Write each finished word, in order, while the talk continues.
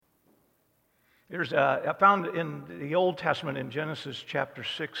I found in the Old Testament in Genesis chapter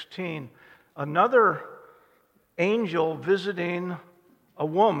 16, another angel visiting a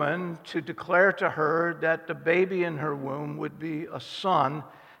woman to declare to her that the baby in her womb would be a son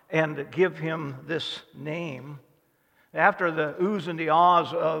and give him this name. After the oohs and the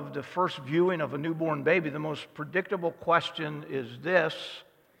ahs of the first viewing of a newborn baby, the most predictable question is this: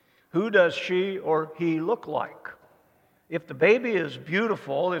 who does she or he look like? If the baby is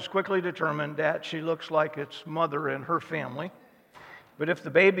beautiful, it's quickly determined that she looks like its mother and her family. But if the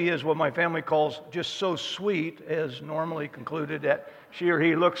baby is what my family calls just so sweet, as normally concluded that she or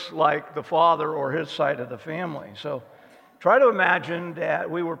he looks like the father or his side of the family. So try to imagine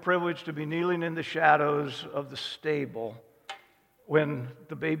that we were privileged to be kneeling in the shadows of the stable when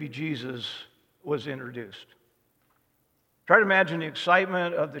the baby Jesus was introduced. Try to imagine the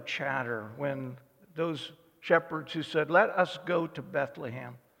excitement of the chatter when those shepherds who said, "Let us go to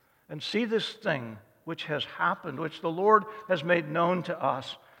Bethlehem and see this thing which has happened, which the Lord has made known to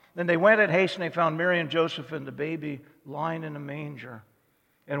us." Then they went in haste and they found Mary and Joseph and the baby lying in a manger.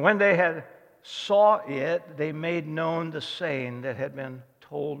 And when they had saw it, they made known the saying that had been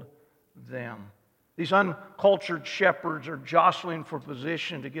told them. These uncultured shepherds are jostling for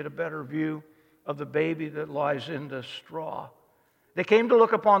position to get a better view of the baby that lies in the straw. They came to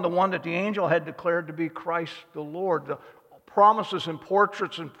look upon the one that the angel had declared to be Christ the Lord. The promises and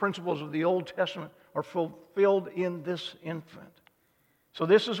portraits and principles of the Old Testament are fulfilled in this infant. So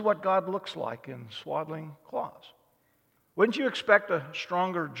this is what God looks like in swaddling cloths. Wouldn't you expect a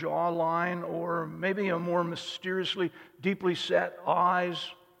stronger jawline or maybe a more mysteriously deeply set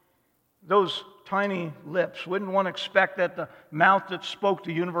eyes? Those tiny lips. Wouldn't one expect that the mouth that spoke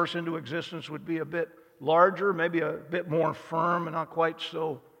the universe into existence would be a bit larger, maybe a bit more firm and not quite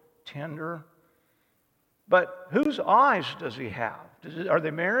so tender? But whose eyes does he have? Are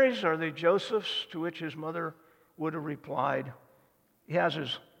they Mary's? Are they Joseph's? To which his mother would have replied, he has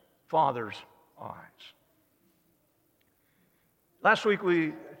his father's eyes. Last week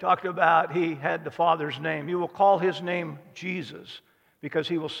we talked about he had the Father's name. You will call his name Jesus because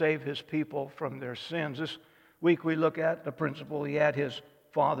he will save his people from their sins. This week we look at the principle he had his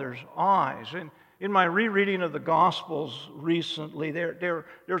Father's eyes. And in my rereading of the Gospels recently,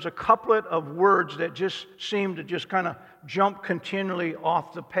 there's a couplet of words that just seem to just kind of jump continually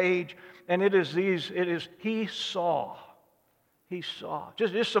off the page. And it is he saw. He saw.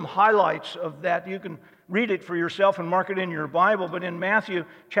 Just some highlights of that. You can read it for yourself and mark it in your Bible. But in Matthew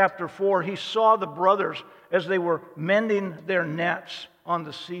chapter 4, he saw the brothers as they were mending their nets on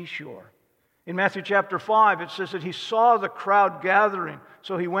the seashore. In Matthew chapter 5, it says that he saw the crowd gathering.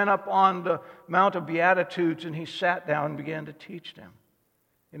 So he went up on the Mount of Beatitudes and he sat down and began to teach them.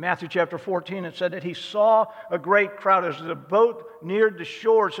 In Matthew chapter 14, it said that he saw a great crowd. As the boat neared the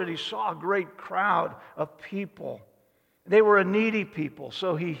shore, it said he saw a great crowd of people. They were a needy people,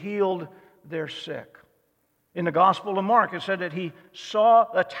 so he healed their sick. In the Gospel of Mark, it said that he saw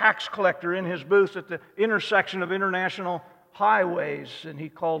a tax collector in his booth at the intersection of international highways, and he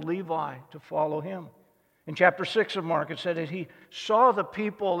called Levi to follow him. In chapter 6 of Mark, it said that he saw the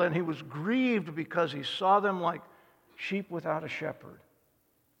people and he was grieved because he saw them like sheep without a shepherd.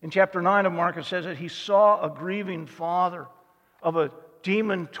 In chapter 9 of Mark, it says that he saw a grieving father of a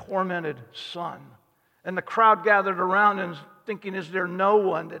demon-tormented son. And the crowd gathered around and thinking, is there no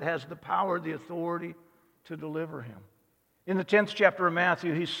one that has the power, the authority to deliver him? In the 10th chapter of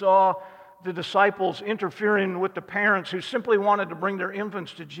Matthew, he saw the disciples interfering with the parents who simply wanted to bring their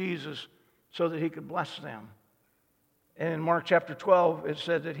infants to Jesus so that he could bless them. And in Mark chapter 12, it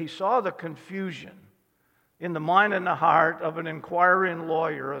said that he saw the confusion in the mind and the heart of an inquiring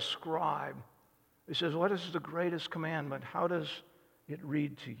lawyer, a scribe. He says, what is the greatest commandment? How does it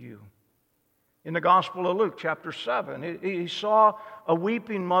read to you? In the Gospel of Luke, chapter 7, he saw a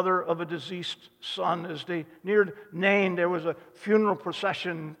weeping mother of a deceased son. As they neared Nain, there was a funeral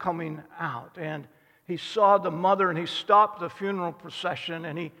procession coming out. And he saw the mother, and he stopped the funeral procession,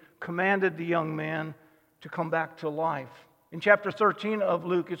 and he commanded the young man to come back to life. In chapter 13 of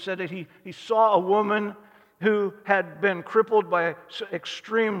Luke, it said that he saw a woman who had been crippled by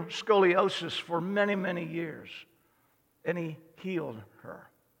extreme scoliosis for many, many years, and he healed her.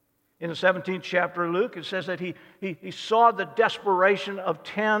 In the 17th chapter of Luke, it says that he saw the desperation of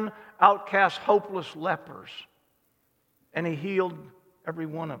 10 outcast, hopeless lepers, and he healed every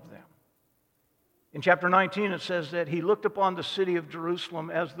one of them. In chapter 19, it says that he looked upon the city of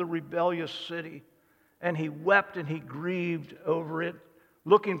Jerusalem as the rebellious city, and he wept and he grieved over it,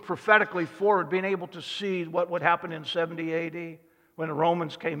 looking prophetically forward, being able to see what would happen in 70 AD when the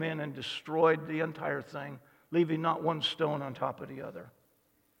Romans came in and destroyed the entire thing, leaving not one stone on top of the other.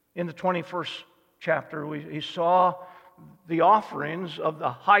 In the 21st chapter, he saw the offerings of the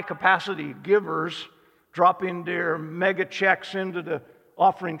high-capacity givers dropping their mega checks into the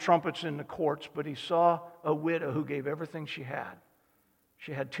offering trumpets in the courts, but he saw a widow who gave everything she had.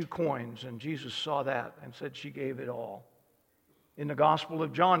 She had 2 coins, and Jesus saw that and said she gave it all. In the Gospel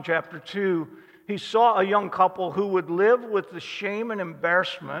of John, chapter 2, he saw a young couple who would live with the shame and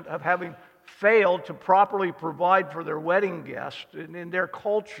embarrassment of having failed to properly provide for their wedding guest. In their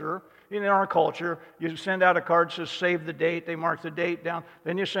culture, in our culture, you send out a card that says save the date. They mark the date down.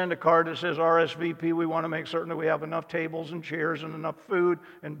 Then you send a card that says RSVP. We want to make certain that we have enough tables and chairs and enough food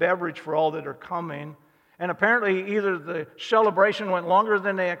and beverage for all that are coming. And apparently either the celebration went longer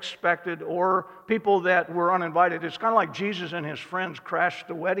than they expected or people that were uninvited. It's kind of like Jesus and his friends crashed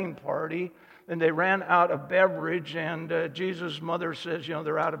the wedding party and they ran out of beverage, and Jesus' mother says,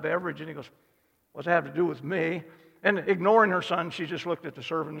 they're out of beverage. And he goes, what's that have to do with me? And ignoring her son, she just looked at the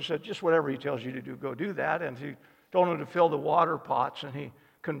servant and said, just whatever he tells you to do, go do that. And he told him to fill the water pots, and he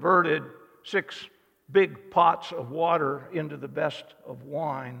converted 6 big pots of water into the best of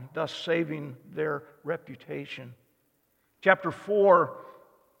wine, thus saving their reputation. Chapter 4,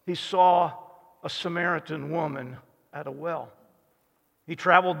 he saw a Samaritan woman at a well. He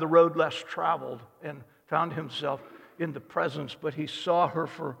traveled the road less traveled and found himself in the presence, but he saw her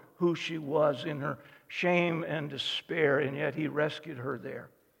for who she was in her shame and despair, and yet he rescued her there.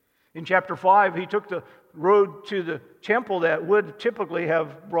 In chapter 5, he took the road to the temple that would typically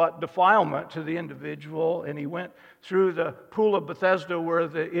have brought defilement to the individual, and he went through the pool of Bethesda where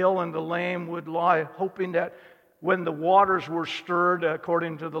the ill and the lame would lie, hoping that when the waters were stirred,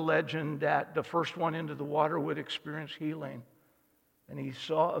 according to the legend, that the first one into the water would experience healing. And he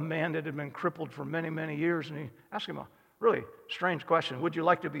saw a man that had been crippled for many, many years, and he asked him a really strange question. Would you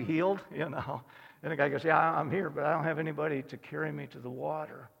like to be healed? And the guy goes, yeah, I'm here, but I don't have anybody to carry me to the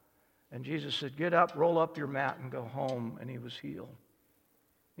water. And Jesus said, get up, roll up your mat, and go home. And he was healed.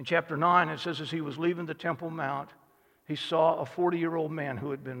 In chapter 9, it says, as he was leaving the Temple Mount, he saw a 40-year-old man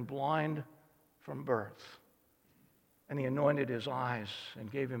who had been blind from birth. And he anointed his eyes and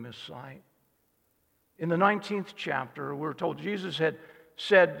gave him his sight. In the 19th chapter, we're told Jesus had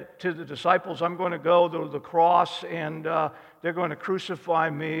said to the disciples, I'm going to go to the cross and they're going to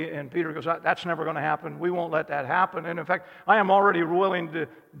crucify me. And Peter goes, that's never going to happen. We won't let that happen. And in fact, I am already willing to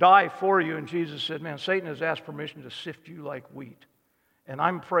die for you. And Jesus said, man, Satan has asked permission to sift you like wheat. And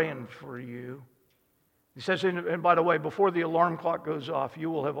I'm praying for you. He says, and by the way, before the alarm clock goes off, you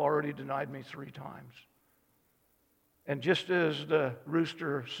will have already denied me 3 times. And just as the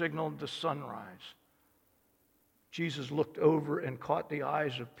rooster signaled the sunrise, Jesus looked over and caught the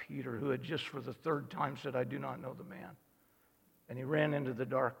eyes of Peter, who had just for the 3rd time said, I do not know the man. And he ran into the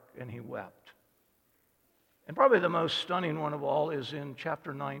dark and he wept. And probably the most stunning one of all is in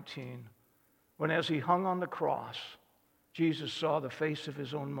chapter 19, when as he hung on the cross, Jesus saw the face of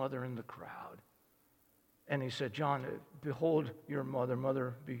his own mother in the crowd. And he said, John, behold your mother,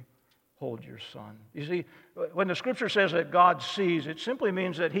 mother, behold your son. You see, when the scripture says that God sees, it simply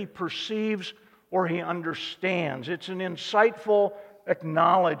means that he perceives or he understands. It's an insightful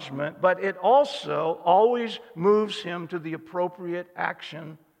acknowledgement, but it also always moves him to the appropriate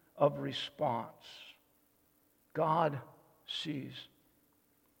action of response. God sees.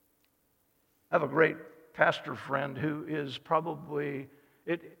 I have a great pastor friend who is probably,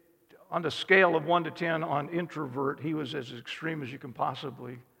 on the scale of 1 to 10 on introvert, he was as extreme as you can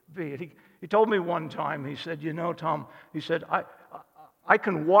possibly be. He told me one time, he said, Tom, he said, I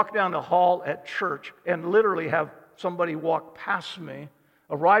can walk down the hall at church and literally have somebody walk past me,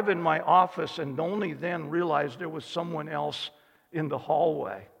 arrive in my office, and only then realize there was someone else in the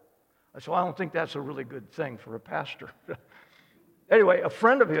hallway. So I don't think that's a really good thing for a pastor. Anyway, a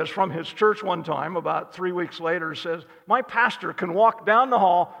friend of his from his church one time, about 3 weeks later, says, my pastor can walk down the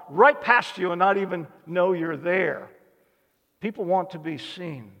hall right past you and not even know you're there. People want to be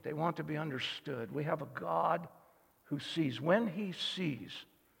seen. They want to be understood. We have a God who sees. When he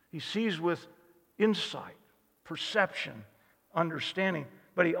sees with insight, perception, understanding,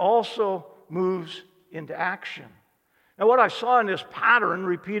 but he also moves into action. Now, what I saw in this pattern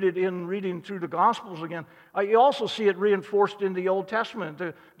repeated in reading through the Gospels again, you also see it reinforced in the Old Testament.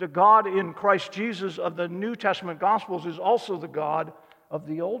 The God in Christ Jesus of the New Testament Gospels is also the God of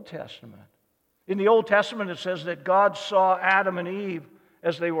the Old Testament. In the Old Testament, it says that God saw Adam and Eve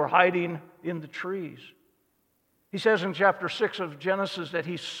as they were hiding in the trees. He says in chapter 6 of Genesis that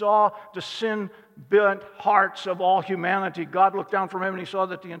he saw the sin-bent hearts of all humanity. God looked down from heaven and he saw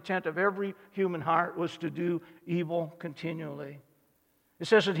that the intent of every human heart was to do evil continually. It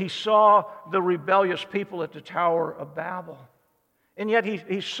says that he saw the rebellious people at the Tower of Babel. And yet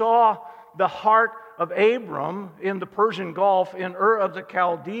he saw the heart of Abram in the Persian Gulf in Ur of the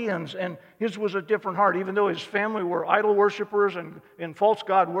Chaldeans, and his was a different heart. Even though his family were idol worshipers and false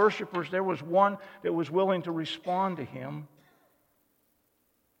god worshipers, there was one that was willing to respond to him.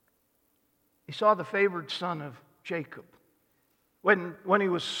 He saw the favored son of Jacob when he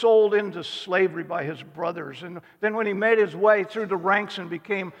was sold into slavery by his brothers. And then when he made his way through the ranks and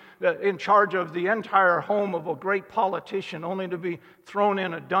became in charge of the entire home of a great politician, only to be thrown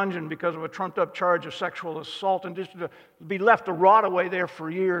in a dungeon because of a trumped-up charge of sexual assault and just to be left to rot away there for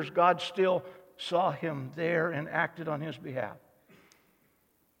years, God still saw him there and acted on his behalf.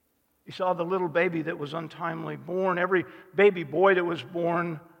 He saw the little baby that was untimely born. Every baby boy that was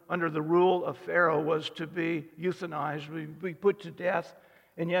born under the rule of Pharaoh was to be euthanized, be put to death.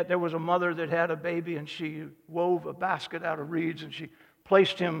 And yet there was a mother that had a baby, and she wove a basket out of reeds, and she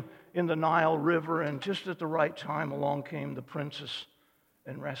placed him in the Nile River, and just at the right time along came the princess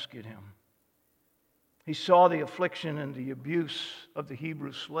and rescued him. He saw the affliction and the abuse of the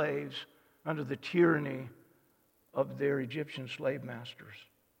Hebrew slaves under the tyranny of their Egyptian slave masters.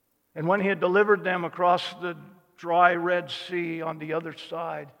 And when he had delivered them across the dry Red Sea on the other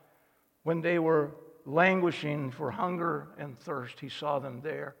side, when they were languishing for hunger and thirst, he saw them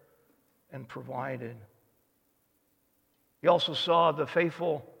there and provided. He also saw the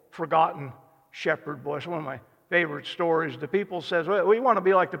faithful, forgotten shepherd boy. It's one of my favorite stories. The people says, well, we want to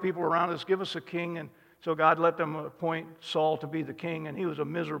be like the people around us. Give us a king. And so God let them appoint Saul to be the king, and he was a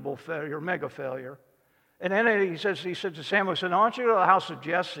miserable failure, mega failure. And then he said to Samuel, I want you to go to the house of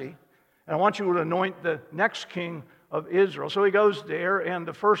Jesse, and I want you to anoint the next king of Israel. So he goes there, and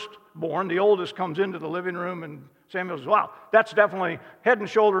the firstborn, the oldest, comes into the living room, and Samuel says, wow, that's definitely head and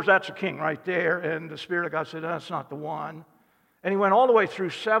shoulders, that's a king right there. And the Spirit of God said, that's not the one. And he went all the way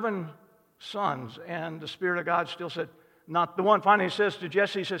through 7 sons, and the Spirit of God still said, not the one. Finally he says to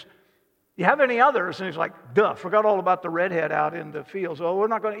Jesse, he says, you have any others? And he's like, duh, forgot all about the redhead out in the fields. Oh, we're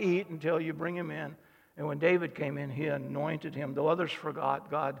not going to eat until you bring him in. And when David came in, he anointed him. Though others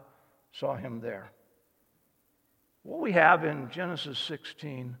forgot, God saw him there. What we have in Genesis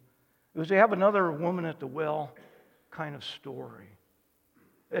 16 is they have another woman at the well kind of story.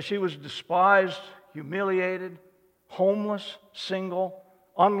 As she was despised, humiliated, homeless, single,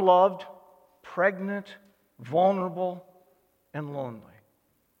 unloved, pregnant, vulnerable, and lonely.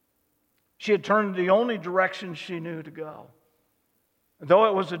 She had turned the only direction she knew to go. Though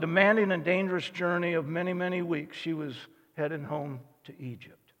it was a demanding and dangerous journey of many, many weeks, she was heading home to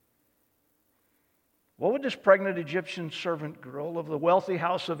Egypt. What would this pregnant Egyptian servant girl of the wealthy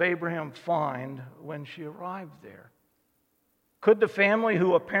house of Abraham find when she arrived there? Could the family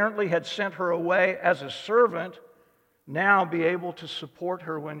who apparently had sent her away as a servant now be able to support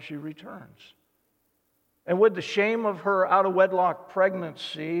her when she returns? And would the shame of her out-of-wedlock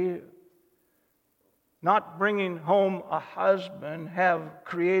pregnancy, not bringing home a husband, have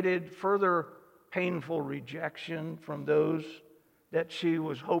created further painful rejection from those that she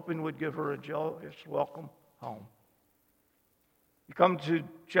was hoping would give her a joyous welcome home? You come to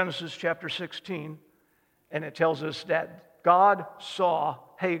Genesis chapter 16, and it tells us that God saw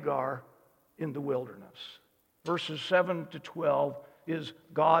Hagar in the wilderness. Verses 7 to 12 is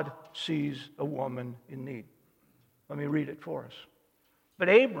God sees a woman in need. Let me read it for us. But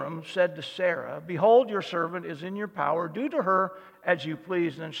Abram said to Sarah, behold, your servant is in your power. Do to her as you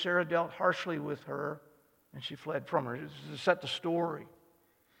please. Then Sarah dealt harshly with her, and she fled from her. To set the story.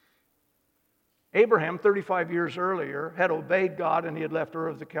 Abraham, 35 years earlier, had obeyed God, and he had left Ur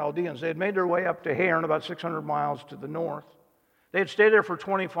of the Chaldeans. They had made their way up to Haran, about 600 miles to the north. They had stayed there for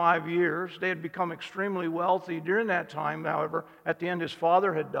 25 years. They had become extremely wealthy. During that time, however, at the end, his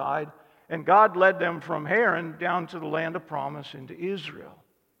father had died, and God led them from Haran down to the land of promise into Israel.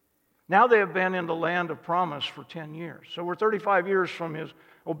 Now they have been in the land of promise for 10 years. So we're 35 years from his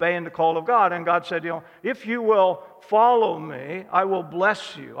obeying the call of God. And God said, if you will follow me, I will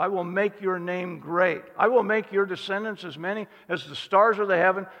bless you. I will make your name great. I will make your descendants as many as the stars of the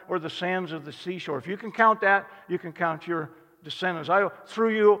heaven or the sands of the seashore. If you can count that, you can count your descendants.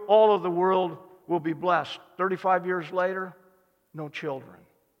 Through you, all of the world will be blessed. 35 years later, no children.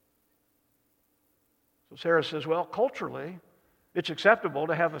 So Sarah says, well, culturally, it's acceptable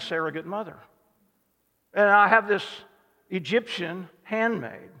to have a surrogate mother. And I have this Egyptian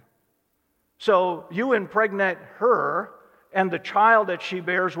handmaid. So you impregnate her, and the child that she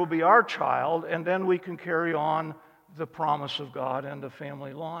bears will be our child, and then we can carry on the promise of God and the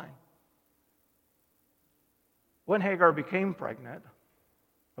family line. When Hagar became pregnant,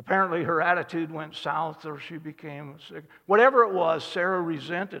 apparently her attitude went south, or she became sick. Whatever it was, Sarah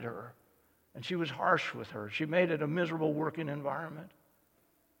resented her, and she was harsh with her. She made it a miserable working environment.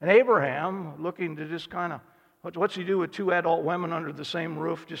 And Abraham, looking to just kind of, what's he do with two adult women under the same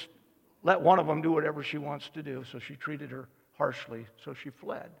roof? Just let one of them do whatever she wants to do. So she treated her harshly, so she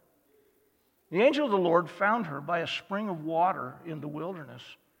fled. The angel of the Lord found her by a spring of water in the wilderness.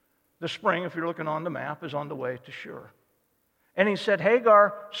 The spring, if you're looking on the map, is on the way to Shur. And he said,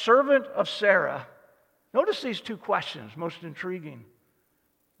 Hagar, servant of Sarah. Notice these two questions, most intriguing.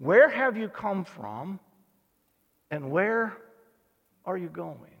 Where have you come from, and where are you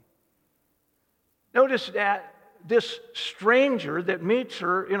going? Notice that this stranger that meets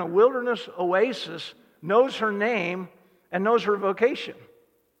her in a wilderness oasis knows her name and knows her vocation.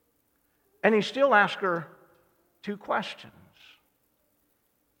 And he still asks her two questions.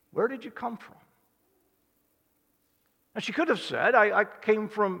 Where did you come from? And she could have said, I came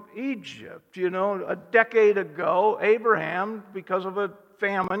from Egypt. You know, a decade ago, Abraham, because of a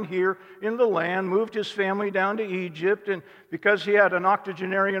famine here in the land, moved his family down to Egypt. And because he had an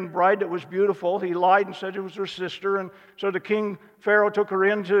octogenarian bride that was beautiful, he lied and said it was her sister. And so the king, Pharaoh, took her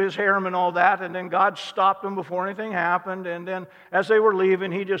into his harem and all that. And then God stopped him before anything happened. And then as they were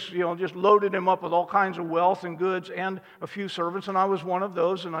leaving, he just loaded him up with all kinds of wealth and goods and a few servants. And I was one of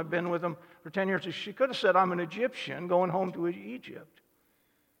those, and I've been with him for 10 years. She could have said, I'm an Egyptian going home to Egypt.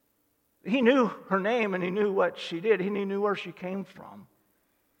 He knew her name, and he knew what she did. He knew where she came from.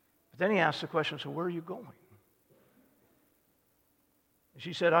 But then he asked the question, so where are you going? And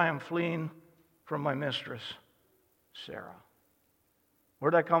she said, I am fleeing from my mistress, Sarah.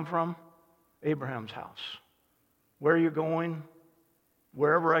 Where'd I come from? Abraham's house. Where are you going?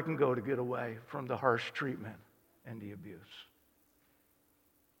 Wherever I can go to get away from the harsh treatment and the abuse.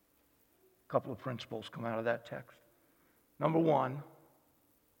 A couple of principles come out of that text. Number one,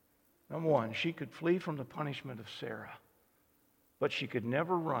 she could flee from the punishment of Sarah, but she could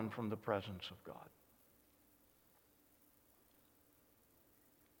never run from the presence of God.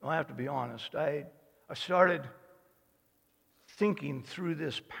 I have to be honest. I started thinking through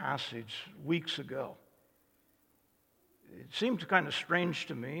this passage weeks ago. It seemed kind of strange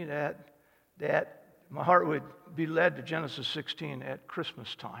to me that my heart would be led to Genesis 16 at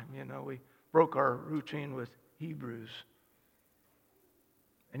Christmas time. You know, we broke our routine with Hebrews.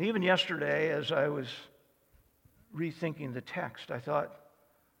 And even yesterday, as I was rethinking the text, I thought,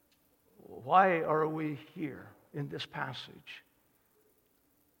 why are we here in this passage?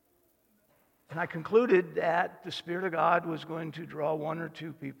 And I concluded that the Spirit of God was going to draw one or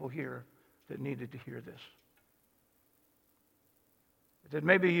two people here that needed to hear this. That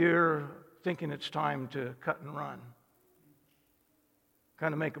maybe you're thinking it's time to cut and run,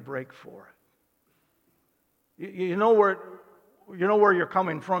 kind of make a break for it. You know where you're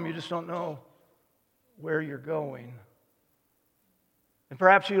coming from, you just don't know where you're going. And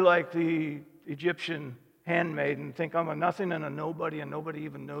perhaps you, like the Egyptian handmaiden, think I'm a nothing and a nobody, and nobody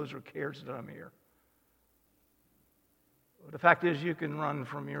even knows or cares that I'm here. But the fact is, you can run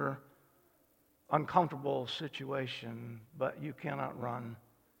from your uncomfortable situation, but you cannot run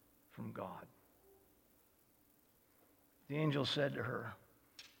from God. The angel said to her,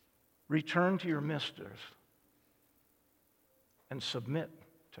 return to your mistress and submit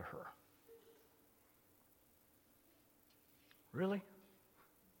to her. Really?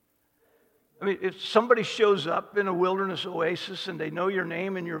 I mean, if somebody shows up in a wilderness oasis and they know your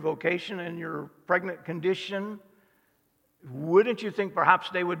name and your vocation and your pregnant condition, wouldn't you think perhaps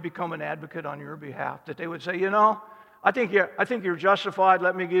they would become an advocate on your behalf? That they would say, I think you're justified.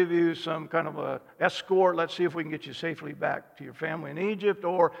 Let me give you some kind of a escort. Let's see if we can get you safely back to your family in Egypt.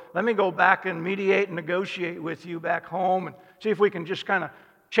 Or let me go back and mediate and negotiate with you back home and see if we can just kind of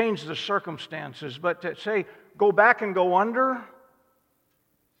change the circumstances. But to say, go back and go under,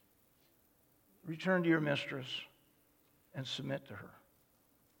 return to your mistress and submit to her.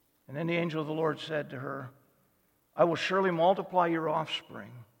 And then the angel of the Lord said to her, I will surely multiply your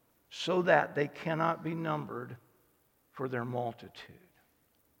offspring so that they cannot be numbered for their multitude.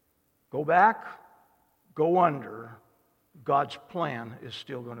 Go back, go under. God's plan is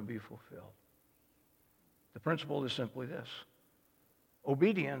still going to be fulfilled. The principle is simply this.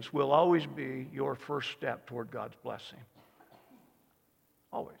 Obedience will always be your first step toward God's blessing.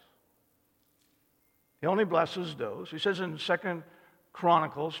 Always. He only blesses those. He says in 2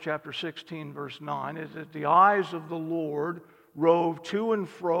 Chronicles chapter 16, verse 9, is that the eyes of the Lord rove to and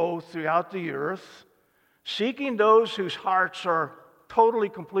fro throughout the earth, seeking those whose hearts are totally,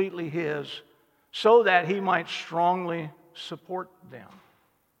 completely His, so that He might strongly support them.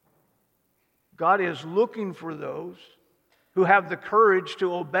 God is looking for those who have the courage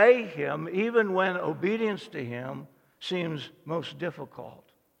to obey Him, even when obedience to Him seems most difficult.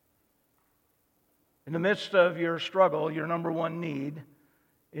 In the midst of your struggle, your number one need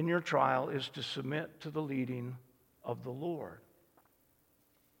in your trial is to submit to the leading of the Lord.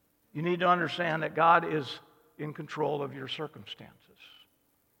 You need to understand that God is in control of your circumstances.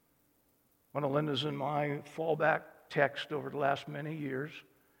 One of Linda's and my fallback text over the last many years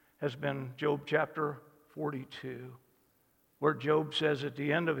has been Job chapter 42, where Job says at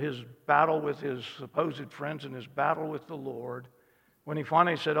the end of his battle with his supposed friends and his battle with the Lord, when he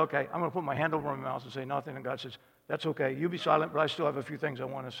finally said, okay, I'm going to put my hand over my mouth and say nothing, and God says, that's okay, you be silent, but I still have a few things I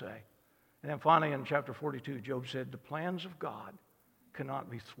want to say. And then finally in chapter 42, Job said, the plans of God cannot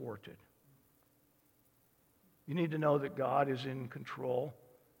be thwarted. You need to know that God is in control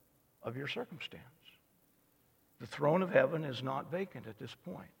of your circumstance. The throne of heaven is not vacant at this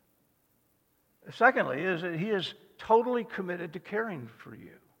point. Secondly, is that he is totally committed to caring for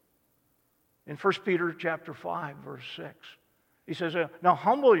you. In 1 Peter chapter 5, verse 6, he says, now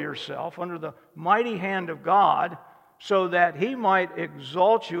humble yourself under the mighty hand of God so that he might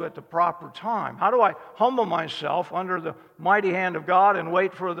exalt you at the proper time. How do I humble myself under the mighty hand of God and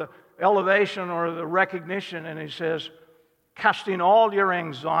wait for the elevation or the recognition? And he says, casting all your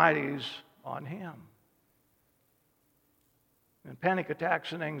anxieties on him. And panic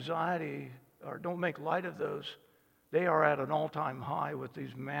attacks and anxiety, or don't make light of those, they are at an all-time high with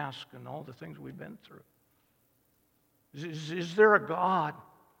these masks and all the things we've been through. Is there a God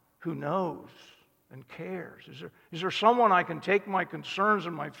who knows and cares? Is there someone I can take my concerns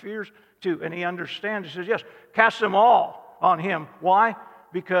and my fears to? And he understands. He says, yes, cast them all on him. Why?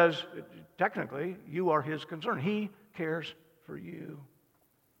 Because technically you are his concern. He cares for you.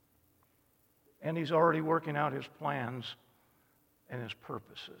 And he's already working out his plans and his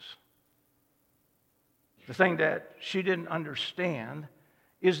purposes. The thing that she didn't understand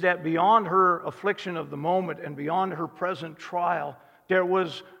is that beyond her affliction of the moment and beyond her present trial, there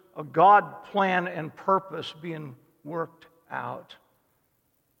was a God plan and purpose being worked out.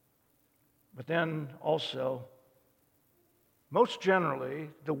 But then also, most generally,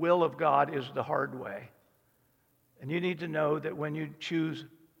 the will of God is the hard way. And you need to know that when you choose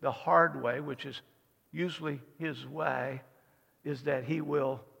the hard way, which is usually his way, is that he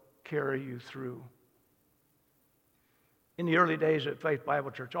will carry you through. In the early days at Faith Bible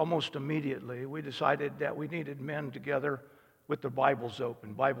Church, almost immediately, we decided that we needed men together with their Bibles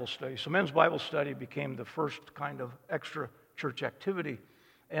open, Bible study. So men's Bible study became the first kind of extra church activity.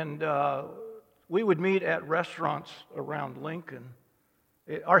 And we would meet at restaurants around Lincoln.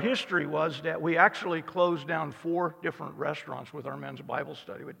 Our history was that we actually closed down 4 different restaurants with our men's Bible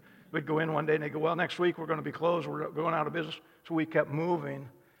study. We'd go in one day and they'd go, well, next week we're going to be closed. We're going out of business. So we kept moving.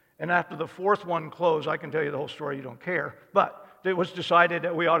 And after the 4th one closed, I can tell you the whole story, you don't care. But it was decided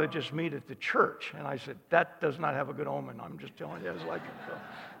that we ought to just meet at the church. And I said, that does not have a good omen. I'm just telling you, it's like, so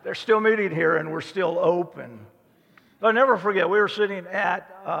they're still meeting here and we're still open. But I'll never forget, we were sitting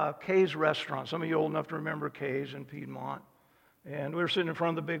at Kay's restaurant. Some of you old enough to remember Kay's in Piedmont. And we were sitting in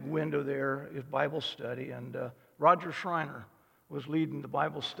front of the big window there, his Bible study. And Roger Schreiner was leading the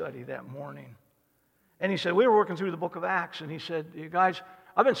Bible study that morning. And he said, we were working through the book of Acts. And he said, you guys,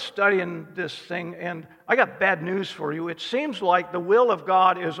 I've been studying this thing, and I got bad news for you. It seems like the will of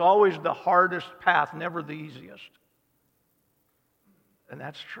God is always the hardest path, never the easiest. And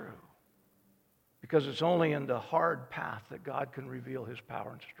that's true. Because it's only in the hard path that God can reveal his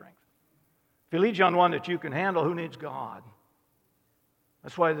power and strength. If he leads you on one that you can handle, who needs God?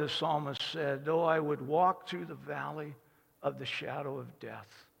 That's why the psalmist said, though I would walk through the valley of the shadow of death,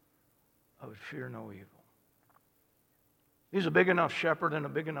 I would fear no evil. He's a big enough shepherd and a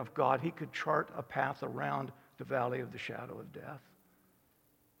big enough God. He could chart a path around the valley of the shadow of death.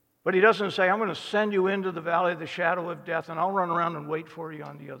 But he doesn't say, I'm going to send you into the valley of the shadow of death and I'll run around and wait for you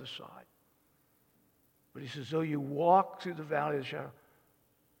on the other side. But he says, though you walk through the valley of the shadow,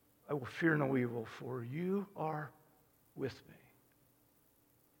 I will fear no evil, for you are with me.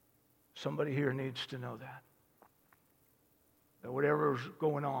 Somebody here needs to know that. That whatever's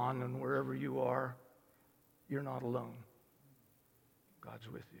going on and wherever you are, you're not alone. God's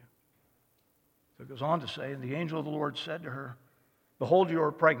with you. So it goes on to say, and the angel of the Lord said to her, behold, you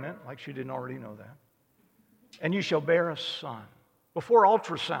are pregnant, like she didn't already know that, and you shall bear a son. Before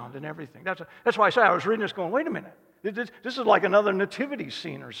ultrasound and everything. That's why I say I was reading this going, wait a minute. This is like another nativity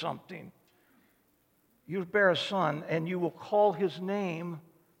scene or something. You bear a son, and you will call his name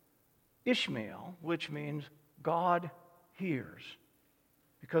Ishmael, which means God hears.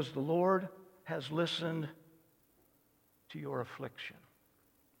 Because the Lord has listened to your affliction.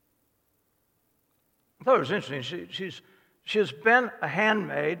 I thought it was interesting. She's been a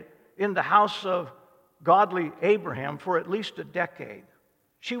handmaid in the house of godly Abraham for at least a decade.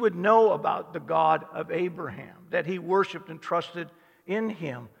 She would know about the God of Abraham, that he worshiped and trusted in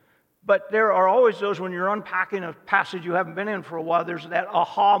him. But there are always those, when you're unpacking a passage you haven't been in for a while, there's that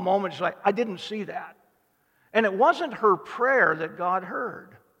aha moment. It's like, I didn't see that. And it wasn't her prayer that God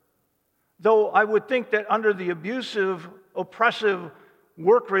heard. Though I would think that under the abusive, oppressive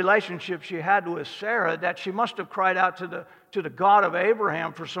work relationship she had with Sarah, that she must have cried out to the God of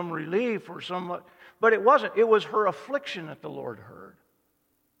Abraham for some relief or some. But it wasn't. It was her affliction that the Lord heard.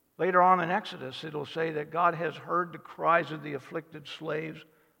 Later on in Exodus, it'll say that God has heard the cries of the afflicted slaves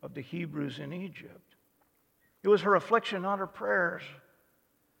of the Hebrews in Egypt. It was her affliction, not her prayers.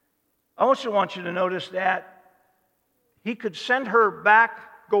 I also want you to notice that he could send her back,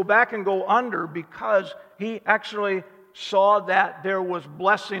 go back and go under, because he actually saw that there was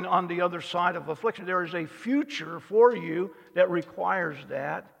blessing on the other side of affliction. There is a future for you that requires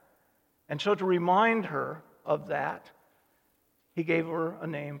that. And so to remind her of that, he gave her a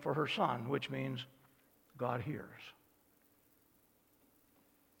name for her son, which means God hears.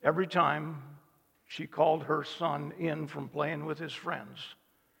 Every time she called her son in from playing with his friends,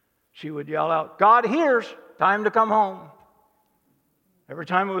 she would yell out, God hears, time to come home. Every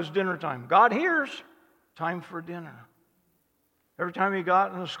time it was dinner time, God hears, time for dinner. Every time he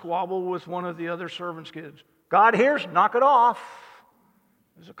got in a squabble with one of the other servants' kids, God hears, knock it off.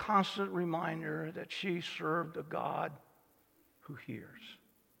 It was a constant reminder that she served a God who hears.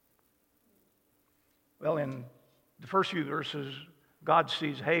 Well, in the first few verses, God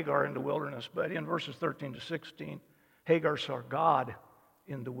sees Hagar in the wilderness, but in verses 13 to 16, Hagar saw God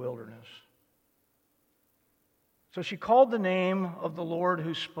in the wilderness. So she called the name of the Lord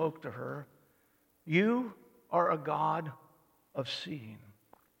who spoke to her. You are a God of seeing.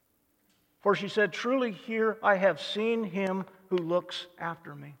 For she said, truly here I have seen him who looks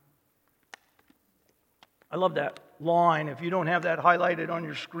after me. I love that line. If you don't have that highlighted on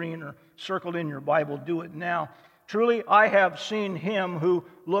your screen or circled in your Bible, do it now. Truly, I have seen him who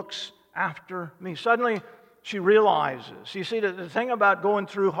looks after me. Suddenly, she realizes. You see, the thing about going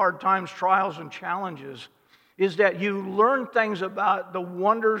through hard times, trials, and challenges is that you learn things about the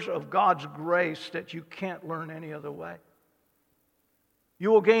wonders of God's grace that you can't learn any other way. You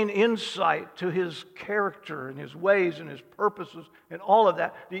will gain insight to his character and his ways and his purposes and all of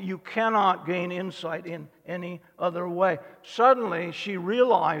that you cannot gain insight in any other way. Suddenly, she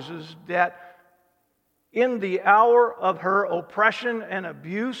realizes that in the hour of her oppression and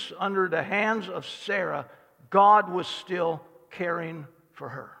abuse under the hands of Sarah, God was still caring for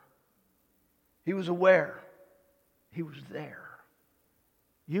her. He was aware. He was there.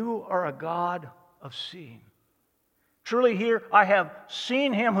 You are a God of seeing. Truly here I have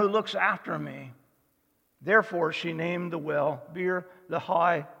seen him who looks after me. Therefore she named the well Bir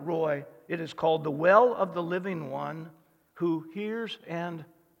Lahai Roi. It is called the well of the living one who hears and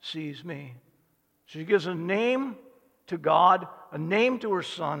sees me. She gives a name to God, a name to her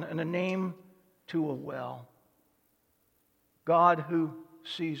son, and a name to a well. God who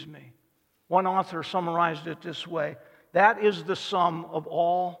sees me. One author summarized it this way: that is the sum of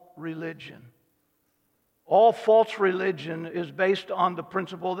all religion. All false religion is based on the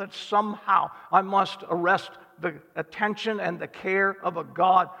principle that somehow I must arrest the attention and the care of a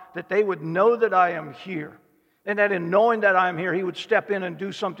God, that they would know that I am here, and that in knowing that I am here, he would step in and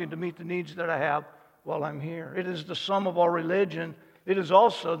do something to meet the needs that I have while I'm here. It is the sum of all religion. It is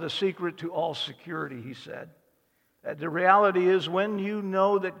also the secret to all security, he said. The reality is, when you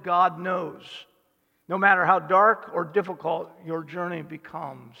know that God knows, no matter how dark or difficult your journey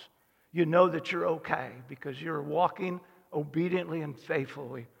becomes, you know that you're okay because you're walking obediently and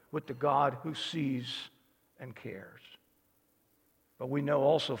faithfully with the God who sees and cares. But we know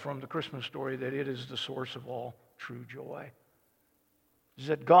also from the Christmas story that it is the source of all true joy. Is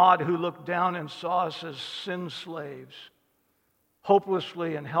that God who looked down and saw us as sin slaves,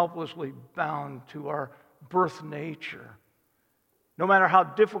 hopelessly and helplessly bound to our birth nature. No matter how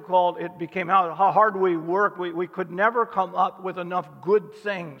difficult it became, how hard we worked, we could never come up with enough good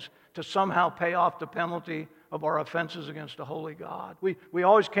things to somehow pay off the penalty of our offenses against a holy God. We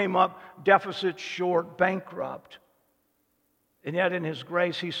always came up deficit, short, bankrupt. And yet in his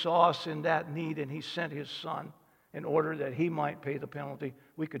grace, he saw us in that need, and he sent his son in order that he might pay the penalty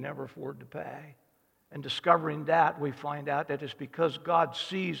we could never afford to pay. And discovering that, we find out that it's because God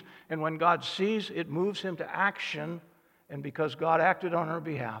sees, and when God sees, it moves him to action, and because God acted on our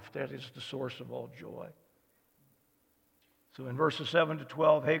behalf, that is the source of all joy. So in verses 7 to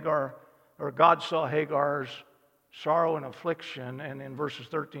 12, God saw Hagar's sorrow and affliction, and in verses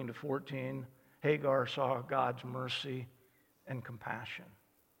 13 to 14, Hagar saw God's mercy and compassion.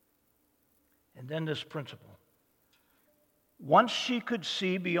 And then this principle. Once she could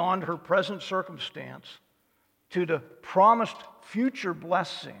see beyond her present circumstance to the promised future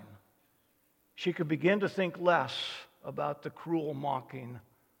blessing, she could begin to think less about the cruel mocking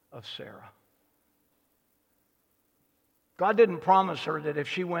of Sarah. God didn't promise her that if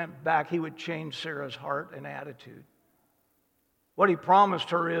she went back, he would change Sarah's heart and attitude. What he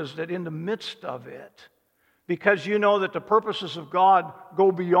promised her is that in the midst of it, because you know that the purposes of God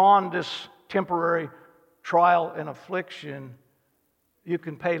go beyond this temporary trial and affliction, you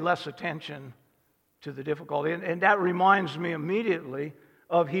can pay less attention to the difficulty. And that reminds me immediately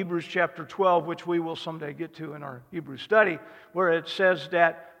of Hebrews chapter 12, which we will someday get to in our Hebrew study, where it says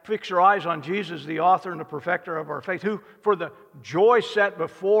that fix your eyes on Jesus, the author and the perfecter of our faith, who for the joy set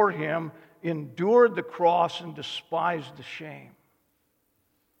before him endured the cross and despised the shame.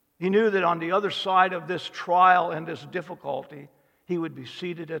 He knew that on the other side of this trial and this difficulty, he would be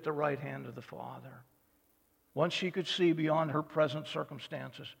seated at the right hand of the Father. Once she could see beyond her present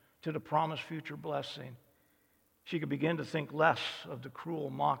circumstances to the promised future blessing, she could begin to think less of the cruel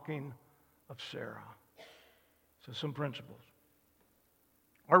mocking of Sarah. So some principles.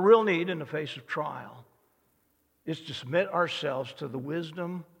 Our real need in the face of trial is to submit ourselves to the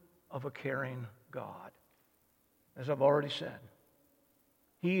wisdom of a caring God. As I've already said,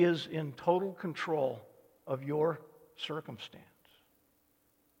 he is in total control of your circumstance.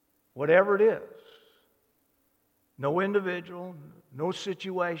 Whatever it is, no individual, no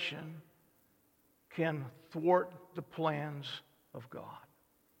situation can thwart the plans of God.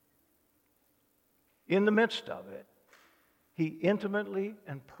 In the midst of it, he intimately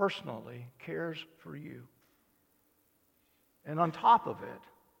and personally cares for you. And on top of it,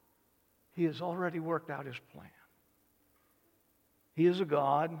 he has already worked out his plan. He is a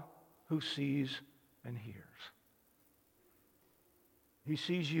God who sees and hears. He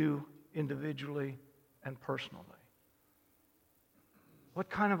sees you individually and personally. What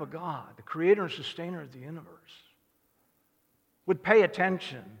kind of a God, the creator and sustainer of the universe, would pay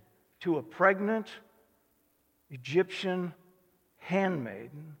attention to a pregnant Egyptian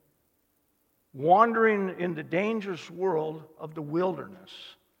handmaiden wandering in the dangerous world of the wilderness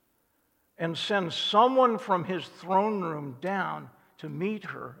and send someone from his throne room down to meet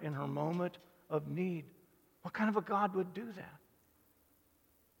her in her moment of need? What kind of a God would do that?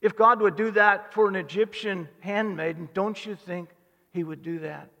 If God would do that for an Egyptian handmaiden, don't you think he would do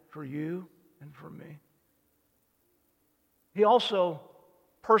that for you and for me? He also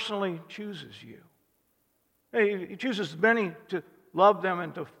personally chooses you. He chooses many to love them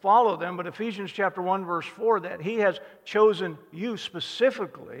and to follow them, but Ephesians chapter 1, verse 4, that he has chosen you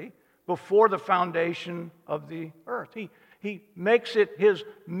specifically before the foundation of the earth. He makes it his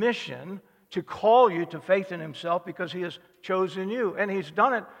mission to call you to faith in himself because he has chosen you. And he's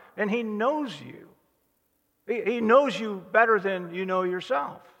done it, and he knows you. He knows you better than you know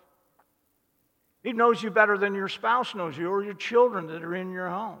yourself. He knows you better than your spouse knows you or your children that are in your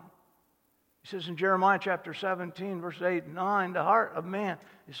home. He says in Jeremiah chapter 17, verse 8 and 9, the heart of man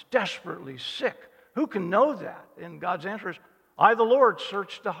is desperately sick. Who can know that? And God's answer is, I, the Lord,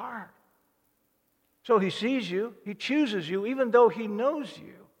 search the heart. So he sees you, he chooses you, even though he knows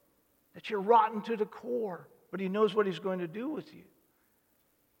you, that you're rotten to the core, but he knows what he's going to do with you.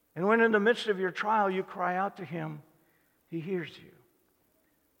 And when in the midst of your trial you cry out to him, he hears you.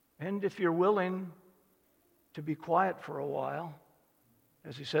 And if you're willing to be quiet for a while,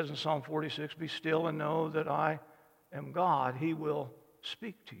 as he says in Psalm 46, be still and know that I am God, he will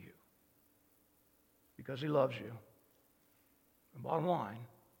speak to you because he loves you. And bottom line,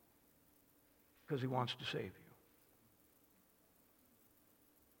 because he wants to save you.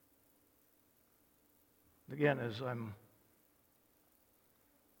 Again, as I'm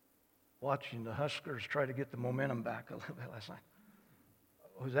watching the Huskers try to get the momentum back a little bit last night,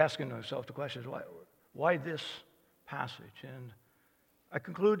 I was asking myself the question, why this passage? And I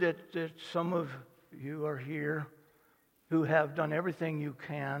conclude that some of you are here who have done everything you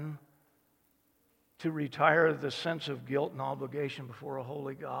can to retire the sense of guilt and obligation before a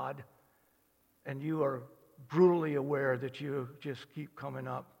holy God, and you are brutally aware that you just keep coming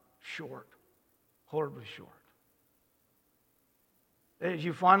up short, horribly short. As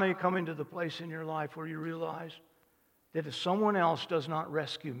you finally come into the place in your life where you realize that if someone else does not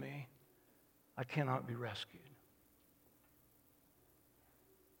rescue me, I cannot be rescued.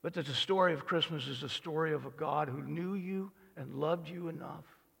 But that the story of Christmas is the story of a God who knew you and loved you enough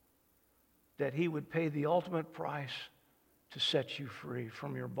that he would pay the ultimate price to set you free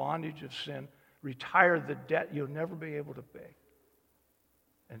from your bondage of sin, retire the debt you'll never be able to pay,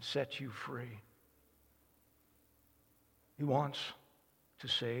 and set you free. He wants to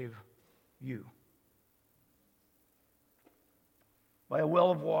save you. By a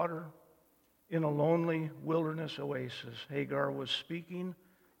well of water in a lonely wilderness oasis, Hagar was speaking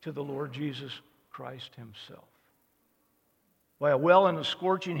to the Lord Jesus Christ himself. By a well in the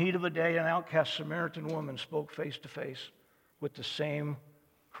scorching heat of a day, an outcast Samaritan woman spoke face to face with the same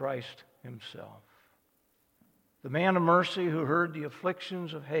Christ himself. The man of mercy who heard the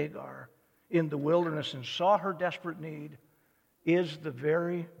afflictions of Hagar in the wilderness and saw her desperate need is the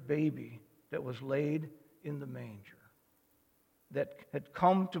very baby that was laid in the manger, that had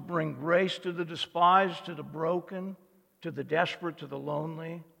come to bring grace to the despised, to the broken, to the desperate, to the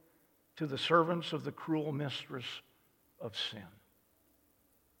lonely, to the servants of the cruel mistress of sin.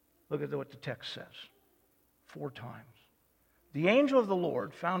 Look at what the text says 4 times. The angel of the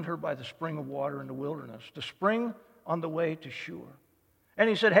Lord found her by the spring of water in the wilderness, the spring on the way to Shur. And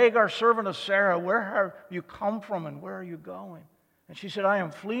he said, Hagar, servant of Sarah, where have you come from and where are you going? And she said, I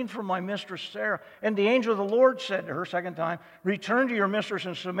am fleeing from my mistress Sarah. And the angel of the Lord said to her, 2nd time, return to your mistress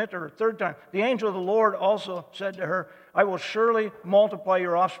and submit to her. 3rd time, the angel of the Lord also said to her, I will surely multiply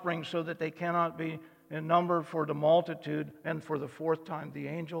your offspring so that they cannot be in number for the multitude. And for the 4th time, the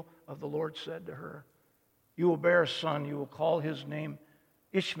angel of the Lord said to her, you will bear a son. You will call his name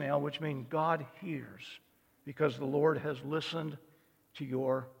Ishmael, which means God hears, because the Lord has listened to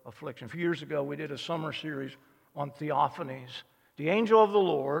your affliction. A few years ago, we did a summer series on theophanies. The angel of the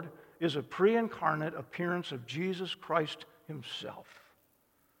Lord is a pre-incarnate appearance of Jesus Christ himself.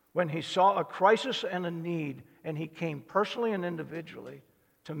 When he saw a crisis and a need, and he came personally and individually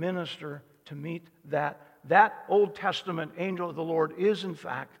to minister, to meet that Old Testament angel of the Lord is, in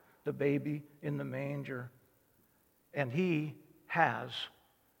fact, the baby in the manger. And he has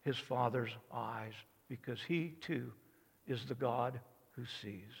his Father's eyes, because he, too, is the God who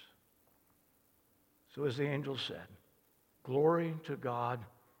sees. So as the angel said, glory to God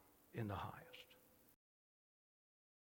in the highest.